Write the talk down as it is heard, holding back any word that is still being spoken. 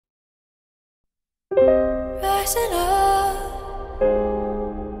Rising up,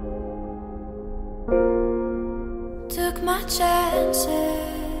 took my chances,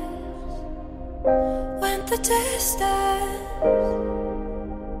 went the distance,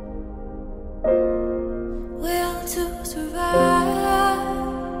 will to survive.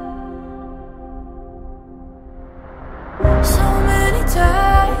 So many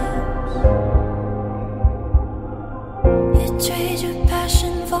times you trade your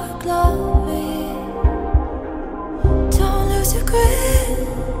passion for glory. Don't lose your grip,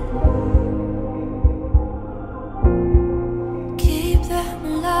 keep them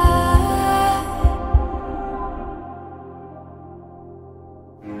alive.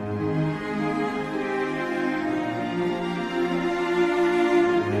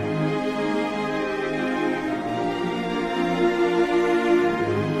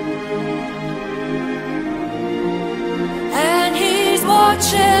 And he's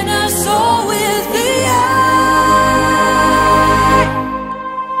watching us all with the eye.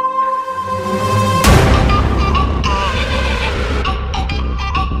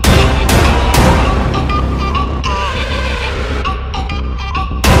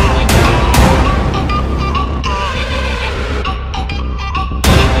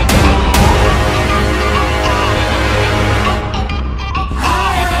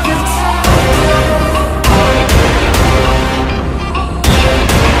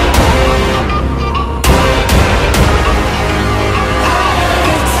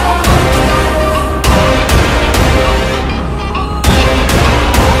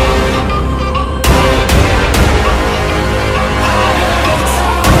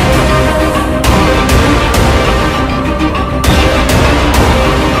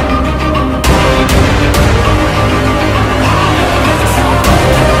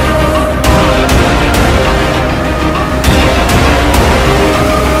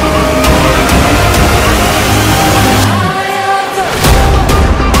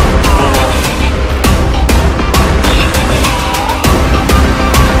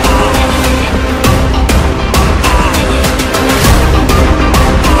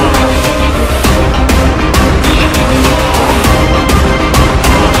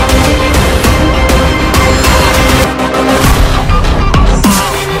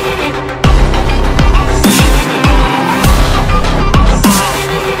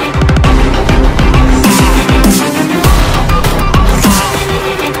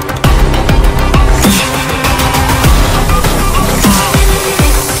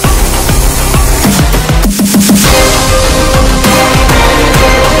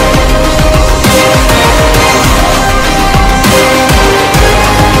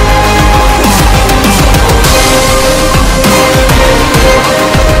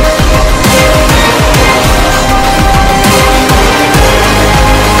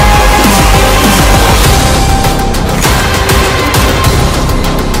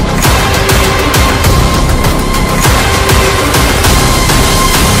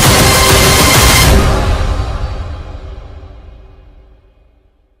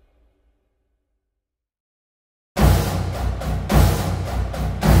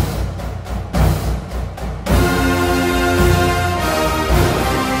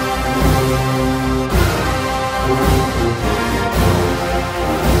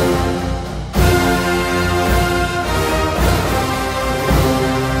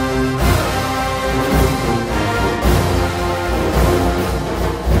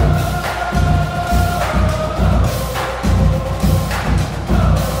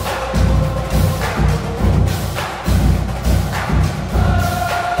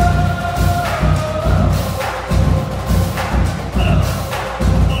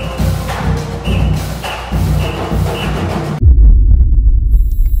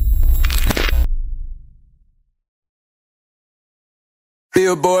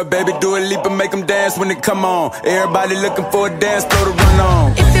 Billboard, baby, do a leap and make them dance when they come on. Everybody looking for a dance floor to run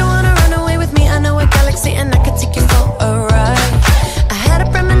on. If you wanna run away with me, I know a galaxy and I could take you for a ride. I had a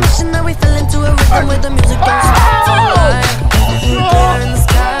premonition that we fell into a rhythm where the music don't stop for life. Glitter in the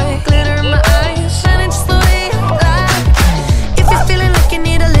sky, glitter in my eyes, shining just the way I like. If you're feeling like you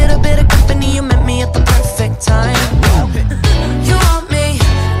need a little bit of company, you met me at the perfect time. You want me,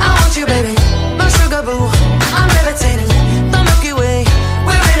 I want you, baby, my sugar boo, I'm levitating.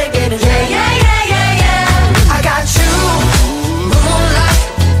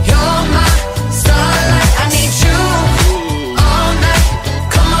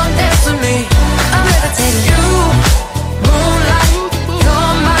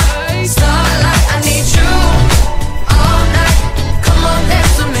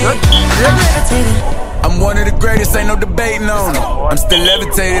 Mr.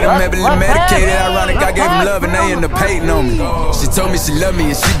 Levitated, I'm heavily medicated. Ironic, I gave him love and they end up hating on me. She told me she loved me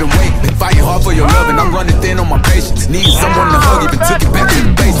and she been waiting. Been fighting hard for your love and I'm running thin on my patience. Needing someone to hug, even took it back to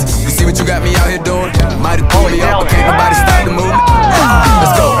the basics. You see what you got me out here doing? Might have threw me off, but can't nobody stop the movement.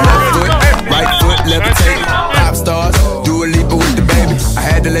 Let's go, left foot, right foot, levitated. Pop stars, do a leap with the baby. I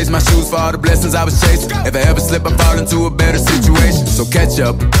had to lace my shoes for all the blessings I was chasing. If I ever slip, I fall into a better situation. So catch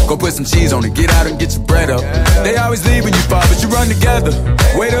up, go put some cheese on it, get out and get your bread up. They always leave when you fall, but you run together.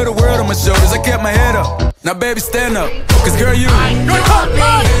 Weight of the world on my shoulders, I kept my head up. Now baby, stand up, cause girl, you want me,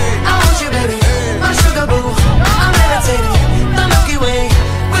 I want you, baby. My sugar boo, I'm levitating. The Milky Way,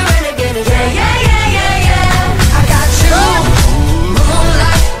 we're renegaded. Yeah, yeah, yeah, yeah, yeah. I got you,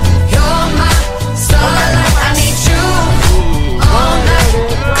 moonlight. You're my starlight. I need you all night.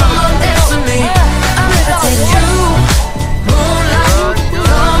 Come on, dance with me. I'm levitating. You, moonlight.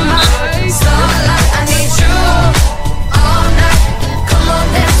 You're my starlight. I need you all night. Come on,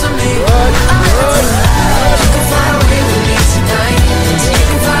 dance with me. I'm levitating. You can fly away with me tonight. You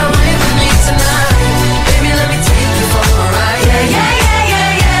can fly away with me tonight. Baby, let me take you for a ride. Yeah, yeah, yeah,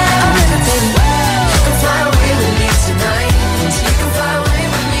 yeah, yeah. I'm levitating. You can fly away with me tonight. You can fly away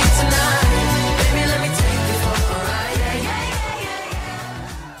with me tonight. Baby, let me take you for a ride. Yeah, yeah, yeah, yeah, yeah.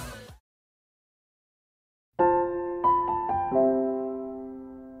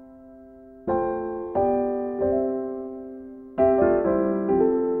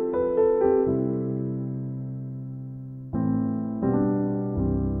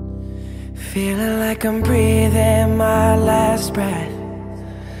 Feeling like I'm breathing my last breath.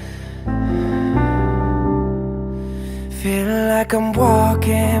 Feeling like I'm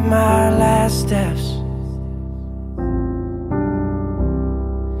walking my last steps.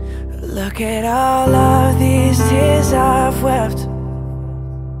 Look at all of these tears I've wept.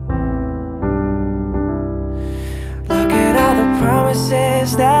 Look at all the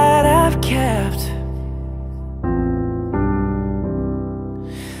promises that I've kept.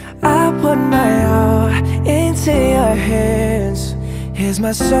 I put my all into your hands. Here's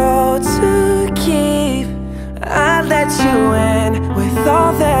my soul to keep. I let you in with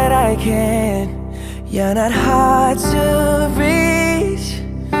all that I can. You're not hard to reach,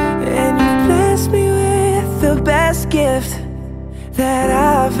 and you blessed me with the best gift that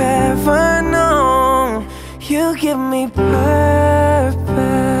I've ever known. You give me purpose.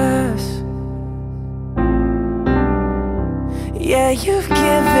 Yeah, you've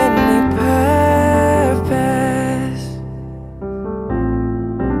given me purpose.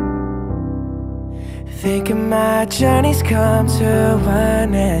 Thinking my journey's come to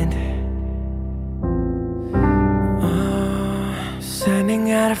an end.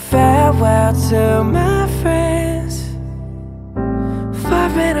 Sending out a farewell to my friends. Far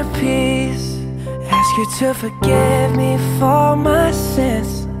in a piece. Ask you to forgive me for my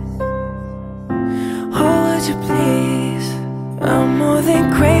sins. Oh, would you please? I'm more than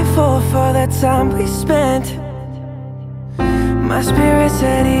grateful for the time we spent. My spirit's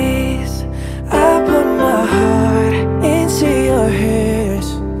at ease. I put my heart into your hands.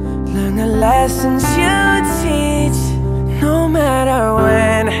 Learn the lessons you teach. No matter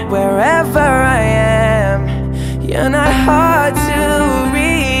when, wherever I am, you're not hard to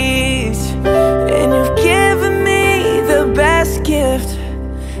reach. And you've given me the best gift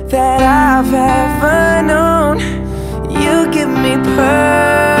that I've ever known. You give me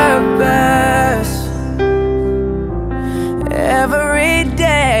purpose. Every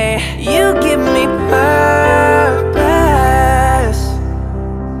day you give me purpose.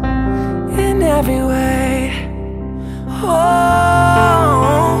 In every way.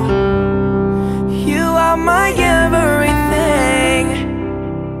 Oh, you are my everything.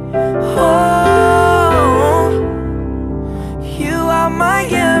 Oh, you are my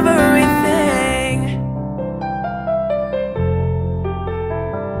everything.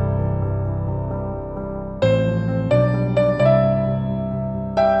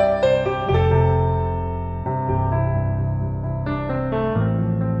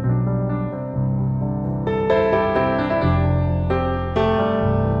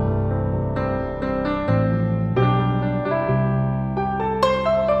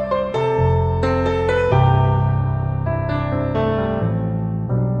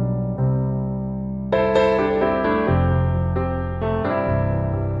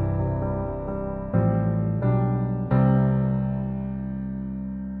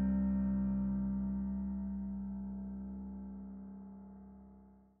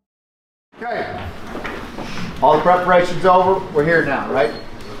 Okay, all the preparation's over. We're here now, right?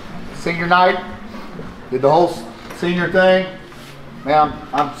 Senior night, did the whole senior thing. Man,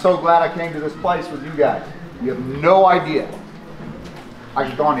 I'm so glad I came to this place with you guys. You have no idea I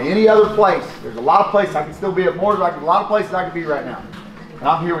could go on to any other place. There's a lot of places I can still be at more. There's a lot of places I could be right now. And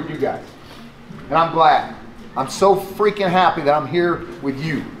I'm here with you guys. And I'm glad. I'm so freaking happy that I'm here with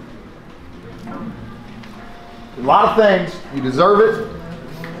you. A lot of things, you deserve it.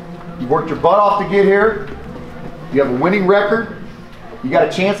 You worked your butt off to get here. You have a winning record. You got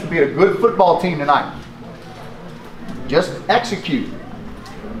a chance to be a good football team tonight. Just execute.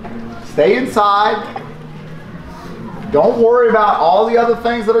 Stay inside. Don't worry about all the other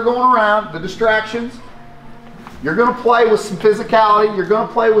things that are going around, the distractions. You're going to play with some physicality. You're going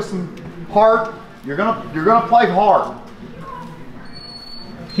to play with some heart. You're going to play hard.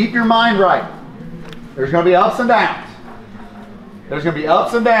 Keep your mind right. There's going to be ups and downs. There's going to be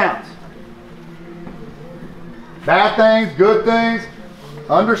ups and downs. Bad things, good things.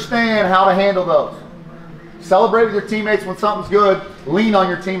 Understand how to handle those. Celebrate with your teammates when something's good. Lean on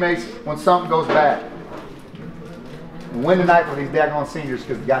your teammates when something goes bad. And win tonight for these daggone seniors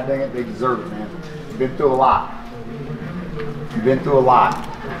because god dang it, they deserve it, man. You've been through a lot. You've been through a lot.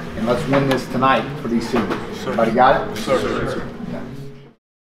 And let's win this tonight for these seniors. Everybody got it? Sir. Yeah.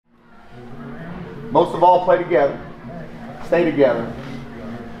 Most of all, play together. Stay together.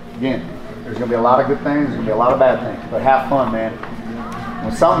 Again, there's going to be a lot of good things. There's going to be a lot of bad things. But have fun, man.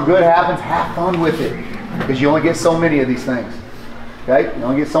 When something good happens, have fun with it. Because you only get so many of these things. Okay? You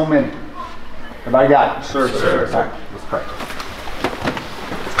only get so many. Everybody got it? Sir. All right, let's pray.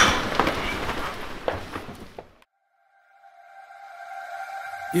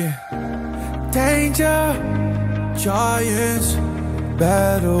 Yeah. Danger, giants,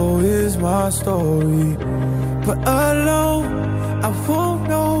 battle is my story. But alone, I won't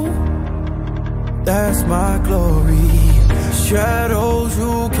know. That's my glory. Shadows,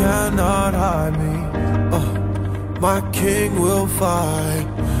 you cannot hide me. My king will fight.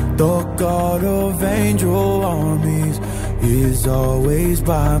 The God of angel armies is always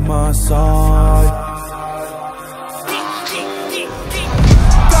by my side.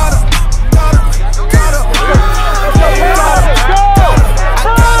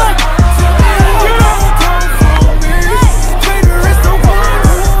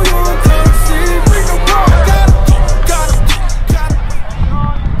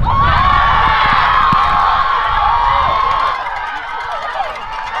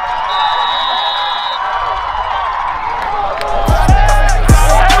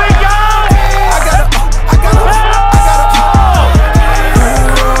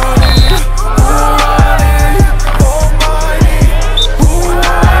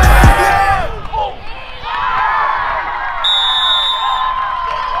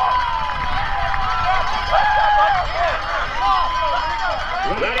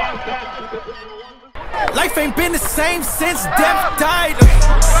 Life ain't been the same since death died.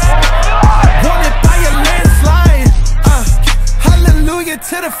 Wanted by a landslide. Hallelujah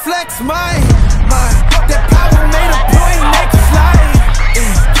to the flex, mine. That power made a point next slide.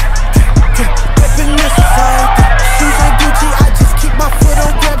 Weapon aside, shoes on Gucci, I just keep my foot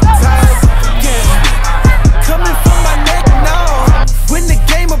on baptized. Yeah, coming from my neck now. When the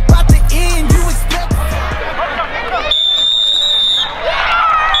game about to end, you expect.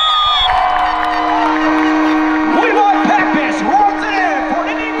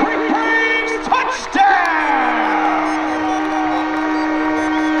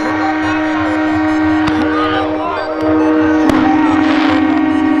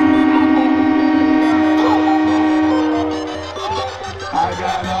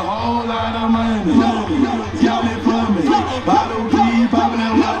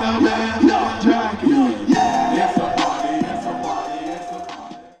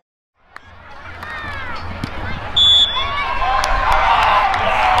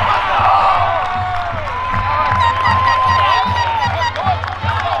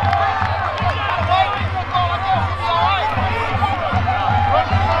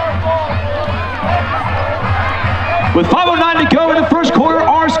 With 5:09 to go in the first quarter,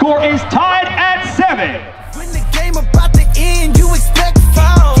 our score is tied at 7. When the game about to end, you expect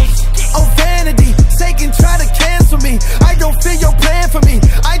fouls. Oh, vanity, Satan try to cancel me. I don't feel your plan for me.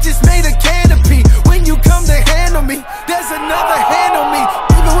 I just made a canopy. When you come to handle me, there's another hand on me.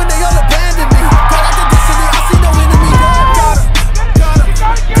 Even when they all abandon me, God, I can destiny, I see no enemy. Gotta.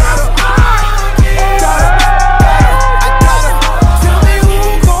 Tell me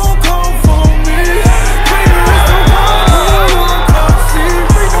who gon' come for me. Greater is the one who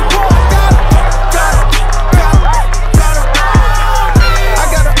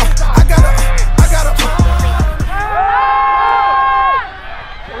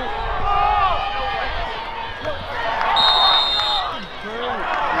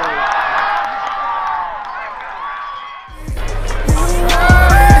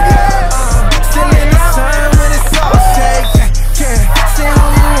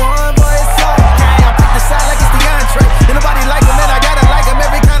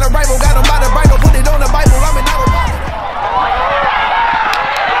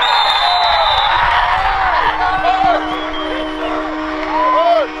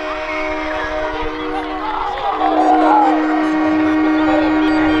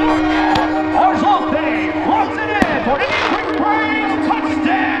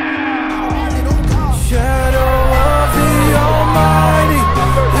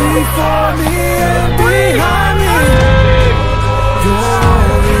before me and behind me. You're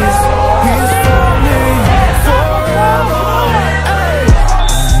always here for me forever. Ay.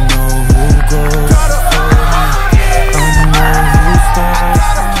 I know who goes before me. I know who stands.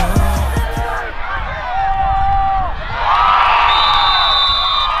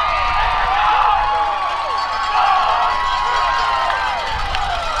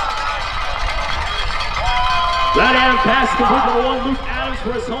 That Adams pass complete to the one. Luke Adams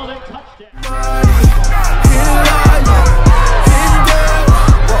for a Sullivan touchdown.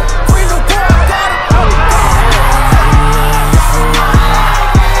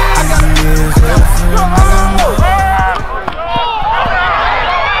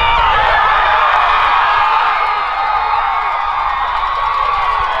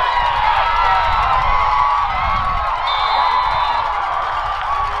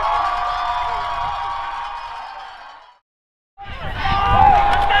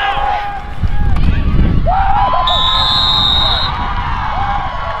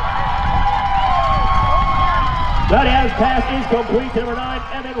 That Adams pass is complete to number 9,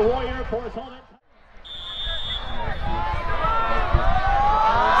 Evan Royer for a Sullivan.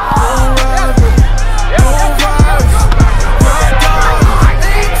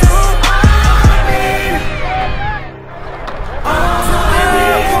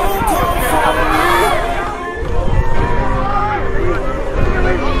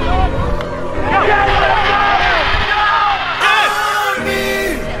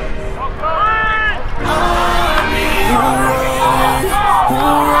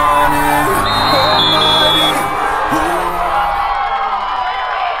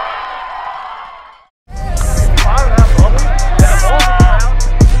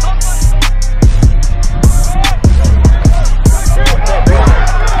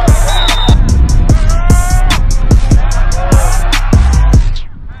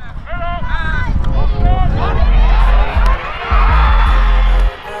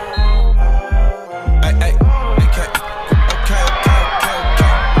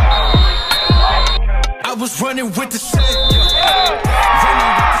 Running with the shit.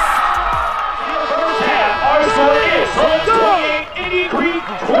 Our score is 28,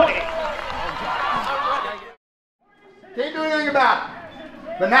 20. Can't do anything about it.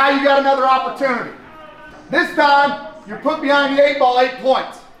 But now you got another opportunity. This time, you're put behind the 8 ball 8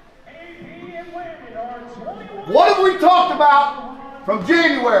 points. What have we talked about from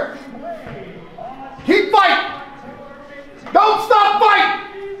January? Keep fighting. Don't stop fighting.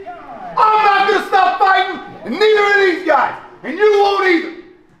 I'm not going to stop fighting, and neither are these guys. And you won't either.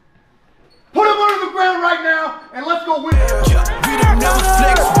 Put them under the ground right now, and let's go win. We don't never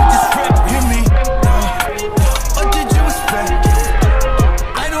flex with this rap, hear me? Or did you expect?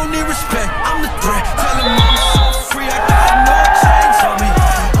 I don't need respect, I'm the threat. Tell them I'm so free, I got no chains on me.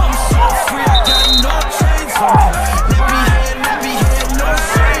 I'm so free, I got no chains on me. Let me hear, no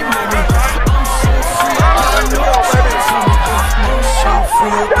shame, baby. I'm so free, I got no chains on me. I'm so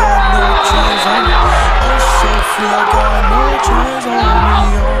free, I got no chains on me. I'm so free, I got no chains on me.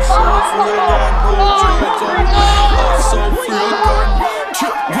 I'm so free, I got no chains on me. I'm so free, I got no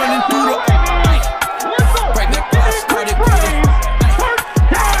chains. Running through the right now, I started with it.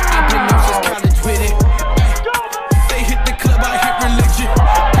 I've been up since college with it. They hit the club, I hit religion.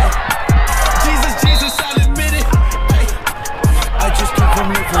 Jesus, I'll admit it. I just give them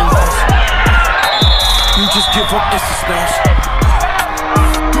living lost. You just give up, it's a smash.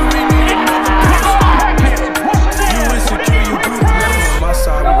 Do we need another push? You insecure, you do the most. My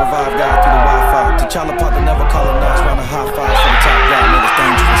side, we revive God through the Wi-Fi. T'Challa part that never colonized, round a high five for the top guy, man, it's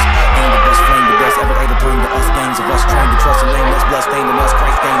dangerous. Ain't the best flame, the best ever able to bring to us gangs of us trained to trust a lane that's bloodstained and us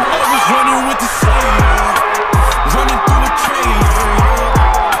Christ gained. I was running with the same, running through the train.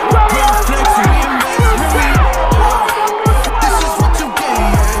 We're flexing, we amazing. This is what you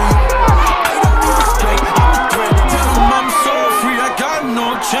gain. I don't need respect, I'm a threat. Tell them I'm so free, I got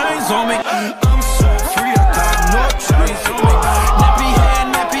no chains on me. I'm so free, I got no chains on me.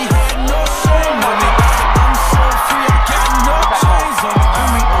 Nappy head, no shame on me. I'm so free, I got no chains on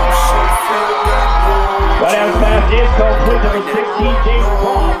me. I'm so free, I got no That Adams pass is complete to number 16, James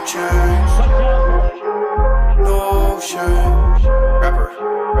Bond. chains. No shame. Rapper.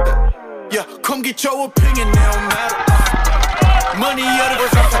 Yeah, come get your opinion, it don't matter. Money out of the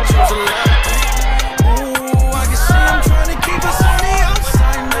I chose a lot. Ooh, I can see I'm trying to keep us on the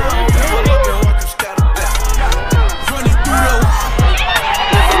outside now. People up and walk, I'm scattered back. Running through the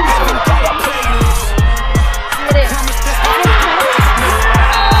haven't got a playlist. Promise that's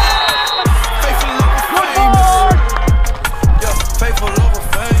faithful over famous. Yeah, faithful over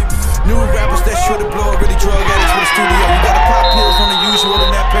famous. New rappers that sure to blow, really drug addicts with a studio. You gotta pop pills on the usual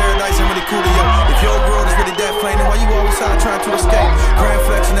in that paradise. to escape. Grand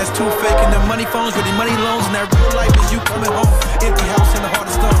flexing, that's too fake. And the money phones, really money loans. And that real life is you coming home. Empty house in the heart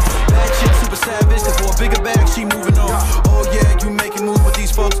of stone. Bad chick, super savage. Cause for a bigger bag, she moving on. Oh yeah, you making moves, but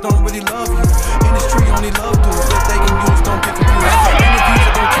these folks don't really love you. Industry only love dudes that they can use, don't get confused. Interviews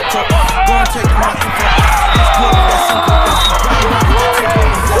that don't TikTok. Go and take my info. This club, that's simple. That's the right one.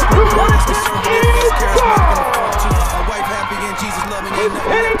 That's the one. That's conservative. That's charismatic and fun too. My wife happy and Jesus loving. Ain't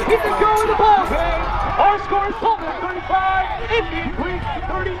nothing left to conform to. Our score is Sullivan 35, Indian Creek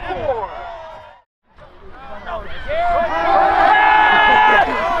 34.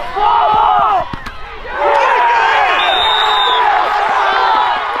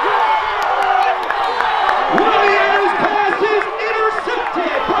 Williams pass is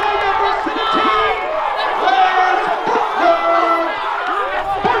intercepted by number 17, Lance Butler.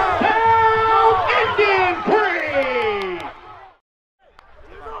 First down, Indian Creek.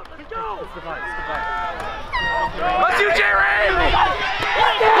 Let's do Jerry!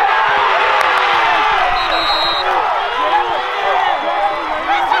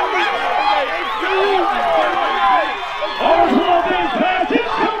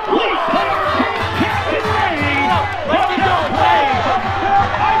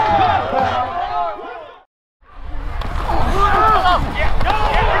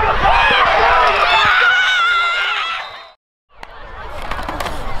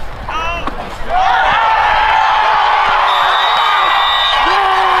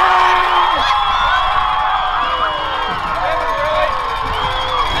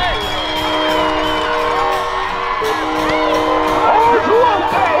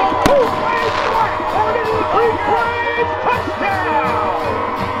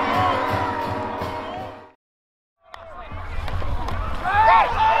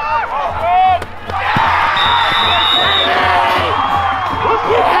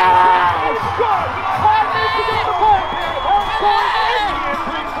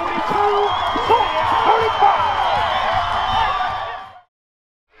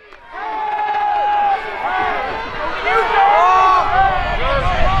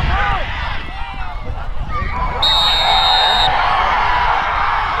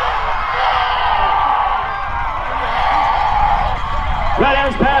 Right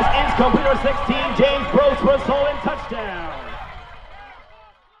Adams pass is complete. Number 16, James Brooks for a Sullivan touchdown.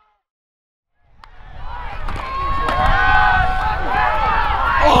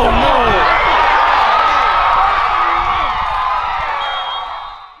 Oh no!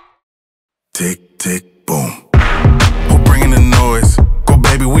 Tick, tick, boom. Who bringing the noise? Go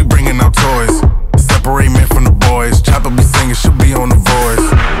baby, we bringing our toys. Separate men from the boys. Chopper be singing, she'll be on the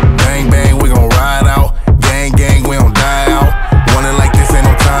voice. Bang, bang, we gon' ride out. Gang, gang, we don't die out. Want it like this, ain't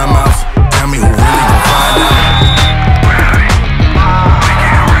no timeouts. Tell me who really gon' find out.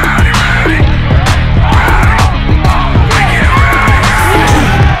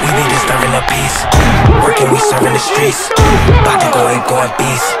 We be disturbing the peace. Working, we serving the streets. About to go ape, going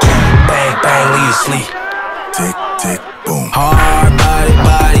beast. Bang, bang, leave you sleep. Tick, tick, boom. Hard body,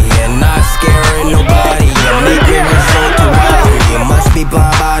 body, and not scaring nobody. Yeah, nigga result to wild. You must be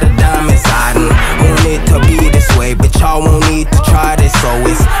blind by the diamonds. I don't want it to be this way, but y'all won't need to try this. So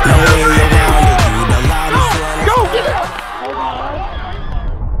it's no way around it. You the loudest one. Go!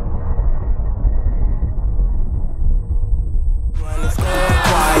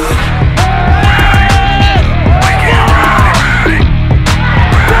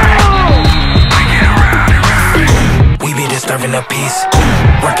 We be disturbing the peace.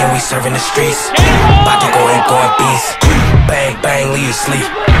 Working, we serving the streets. About to go ape, going beast. Bang, bang, leave you sleep.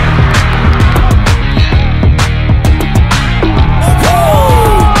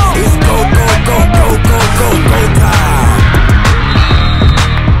 It's go, go, go, go, go, go, go time.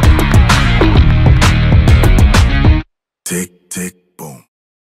 Tick, tick, boom.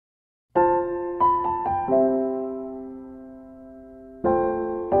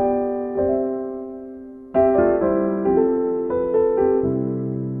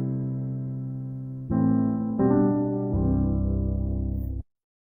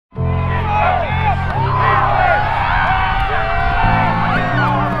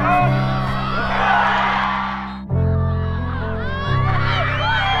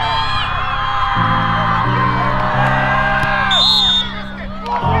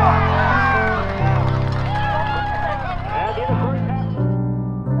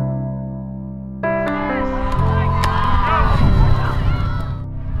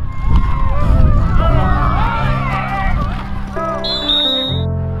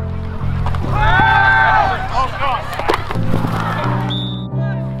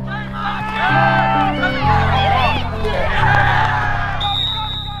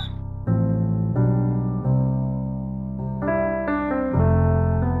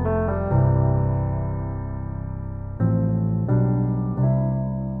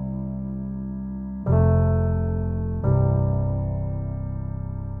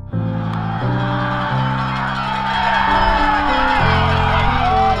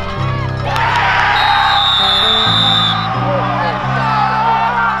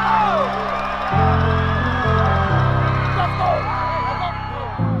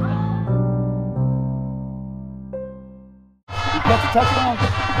 a touchdown?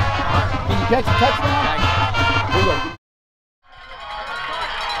 Can you catch a touchdown? Here we go.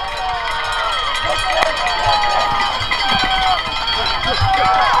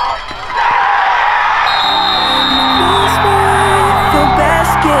 The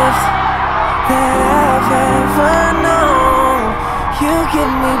best gift that I've ever known. You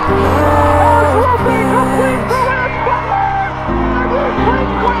give me purpose.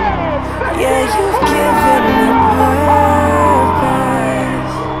 Yeah, you've given me purpose.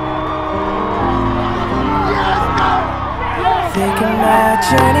 Thinking my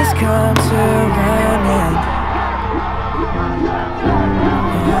journey's come to an end.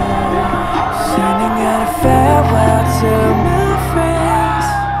 Sending out a farewell to my friends.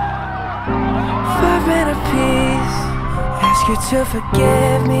 Far a peace. Ask you to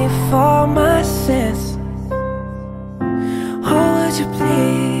forgive me for my sins. Oh, would you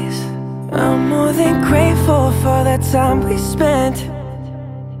please? I'm more than grateful for the time we spent.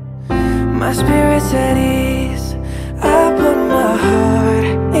 My spirit's at ease. I put my heart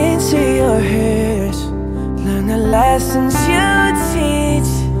into your hands. Learn the lessons you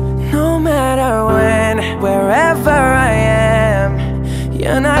teach. No matter when, wherever I am,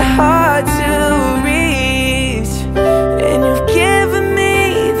 you're not hard to reach. And you've given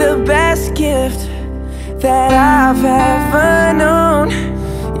me the best gift that I've ever known.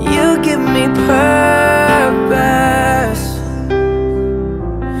 You give me purpose.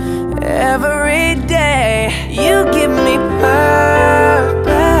 Every day, you give me purpose.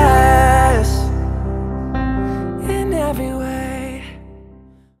 In every way.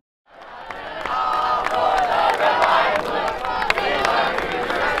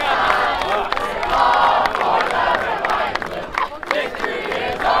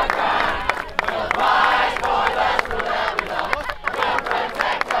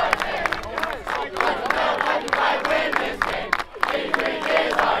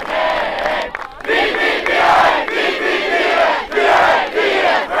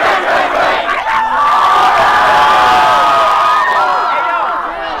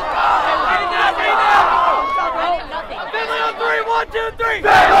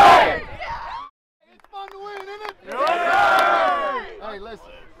 Hey,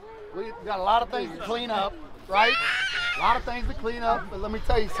 listen, we got a lot of things to clean up, right? A lot of things to clean up, but let me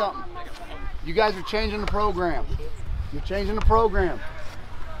tell you something. You guys are changing the program. You're changing the program.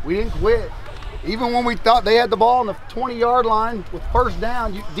 We didn't quit. Even when we thought they had the ball on the 20-yard line with first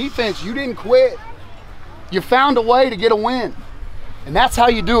down, defense, you didn't quit. You found a way to get a win. And that's how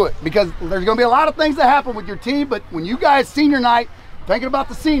you do it, because there's going to be a lot of things that happen with your team, but when you guys, senior night, thinking about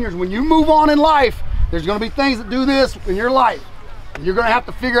the seniors, when you move on in life, there's going to be things that do this in your life. And you're going to have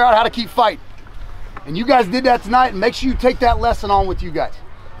to figure out how to keep fighting. And you guys did that tonight, and make sure you take that lesson on with you guys.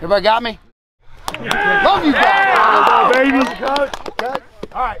 Everybody got me? Yeah. Love you guys. Baby. Coach. Okay.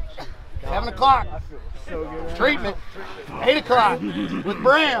 All right. 7 o'clock. So good. Treatment. 8 o'clock with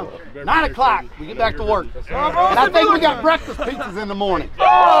Bram. 9 o'clock. We get back to work. And I think we got breakfast pizzas in the morning. Oh,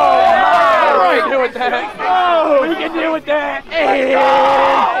 all right. We can deal with that. Oh, we can deal with that. Hey.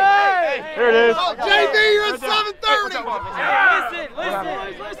 Here it is. Oh, JB, you're at 7:30. Listen.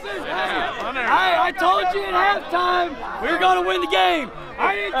 I told you at halftime we were going to win the game.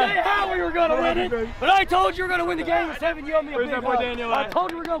 I didn't tell you how we were going to win it, but I told you we were going to win the game. Seven, you owe me a big hug. I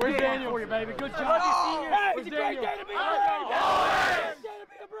told you we were going to win it for you, baby. Good job. Hey, it's a great day to be a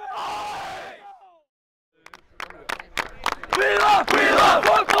Brave. We love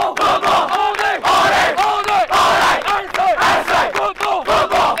football all day, outside, football,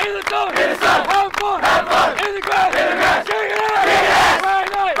 in the sun, have fun, in the grass, shake it out, Friday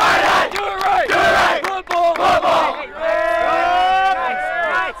night, do it right, football.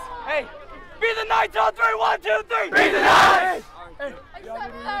 Hey, be the Knights on 3, 1, 2, 3, be the Knights.